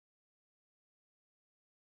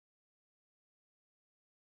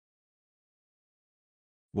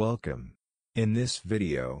Welcome. In this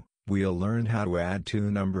video, we'll learn how to add two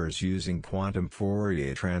numbers using quantum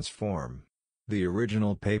Fourier transform. The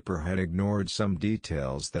original paper had ignored some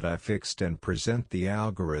details that I fixed and present the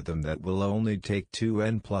algorithm that will only take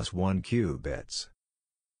 2n+1 qubits.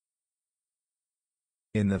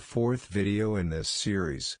 In the fourth video in this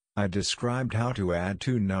series, I described how to add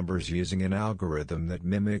two numbers using an algorithm that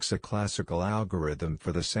mimics a classical algorithm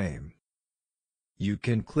for the same. You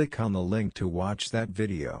can click on the link to watch that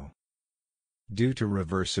video. Due to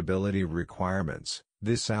reversibility requirements,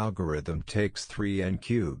 this algorithm takes 3n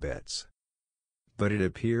qubits. But it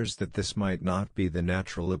appears that this might not be the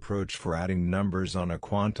natural approach for adding numbers on a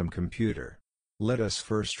quantum computer. Let us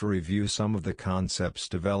first review some of the concepts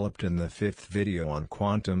developed in the fifth video on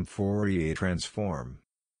quantum Fourier transform.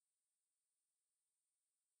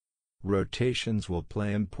 Rotations will play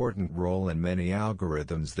an important role in many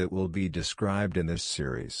algorithms that will be described in this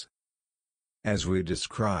series. As we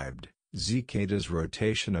described, zk does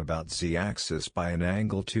rotation about z-axis by an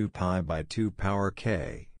angle 2π by 2 power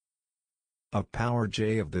k. A power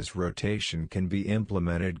j of this rotation can be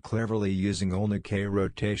implemented cleverly using only k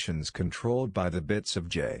rotations controlled by the bits of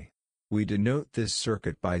j. We denote this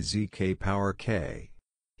circuit by zk power k.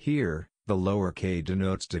 Here, the lower k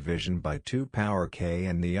denotes division by 2 power k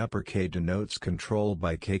and the upper k denotes control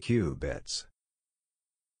by k qubits.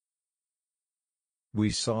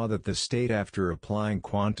 We saw that the state after applying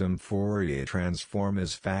quantum Fourier transform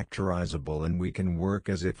is factorizable and we can work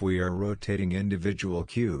as if we are rotating individual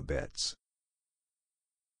qubits.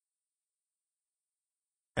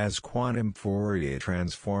 As quantum Fourier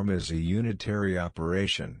transform is a unitary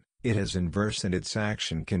operation, it has inverse and its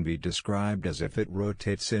action can be described as if it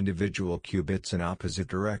rotates individual qubits in opposite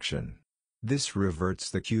direction. This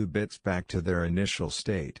reverts the qubits back to their initial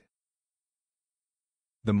state.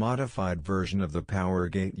 The modified version of the power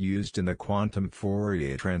gate used in the quantum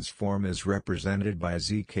Fourier transform is represented by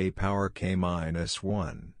zk power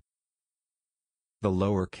k-1. The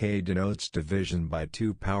lower k denotes division by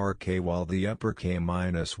 2 power k while the upper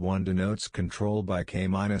k-1 denotes control by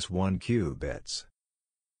k-1 qubits.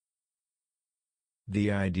 The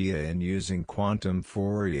idea in using quantum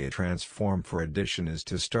Fourier transform for addition is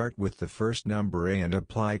to start with the first number a and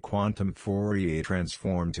apply quantum Fourier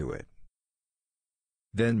transform to it.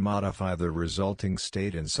 Then modify the resulting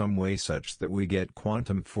state in some way such that we get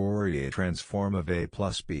quantum Fourier transform of a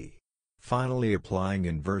plus b. Finally, applying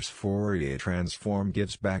inverse Fourier transform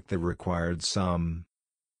gives back the required sum.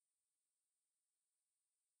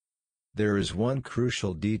 There is one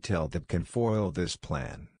crucial detail that can foil this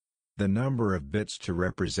plan. The number of bits to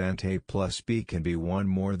represent a plus b can be one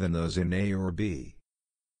more than those in a or b.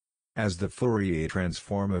 As the Fourier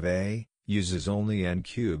transform of a uses only n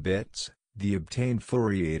qubits, the obtained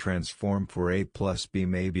Fourier transform for a plus b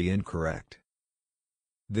may be incorrect.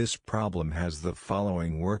 This problem has the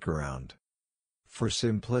following workaround. For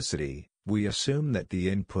simplicity, we assume that the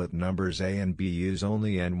input numbers a and b use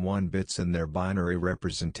only n1 bits in their binary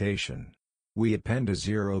representation. We append a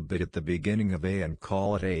 0 bit at the beginning of a and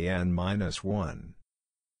call it an-1.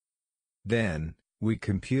 Then, we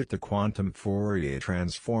compute the quantum Fourier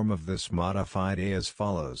transform of this modified a as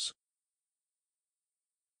follows.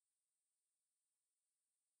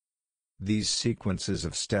 These sequences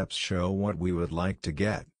of steps show what we would like to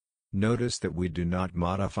get. Notice that we do not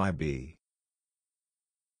modify b.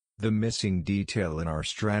 The missing detail in our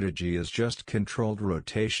strategy is just controlled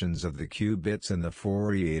rotations of the qubits in the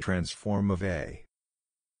Fourier transform of a.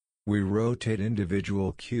 We rotate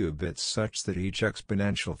individual qubits such that each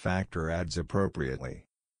exponential factor adds appropriately.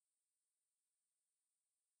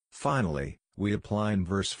 Finally, we apply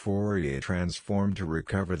inverse Fourier transform to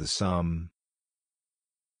recover the sum.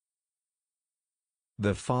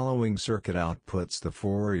 The following circuit outputs the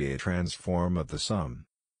Fourier transform of the sum.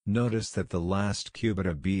 Notice that the last qubit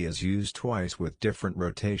of b is used twice with different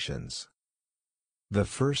rotations. The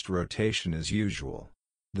first rotation is usual.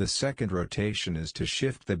 The second rotation is to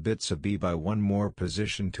shift the bits of b by one more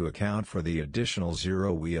position to account for the additional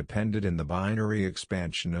 0 we appended in the binary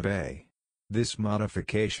expansion of a. This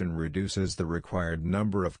modification reduces the required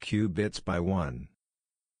number of qubits by 1.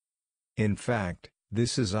 In fact,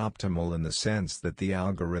 this is optimal in the sense that the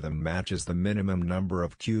algorithm matches the minimum number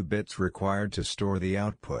of qubits required to store the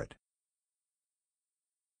output.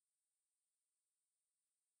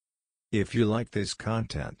 If you like this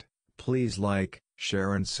content, please like,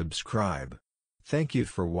 share and subscribe. Thank you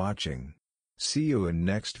for watching. See you in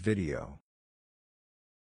next video.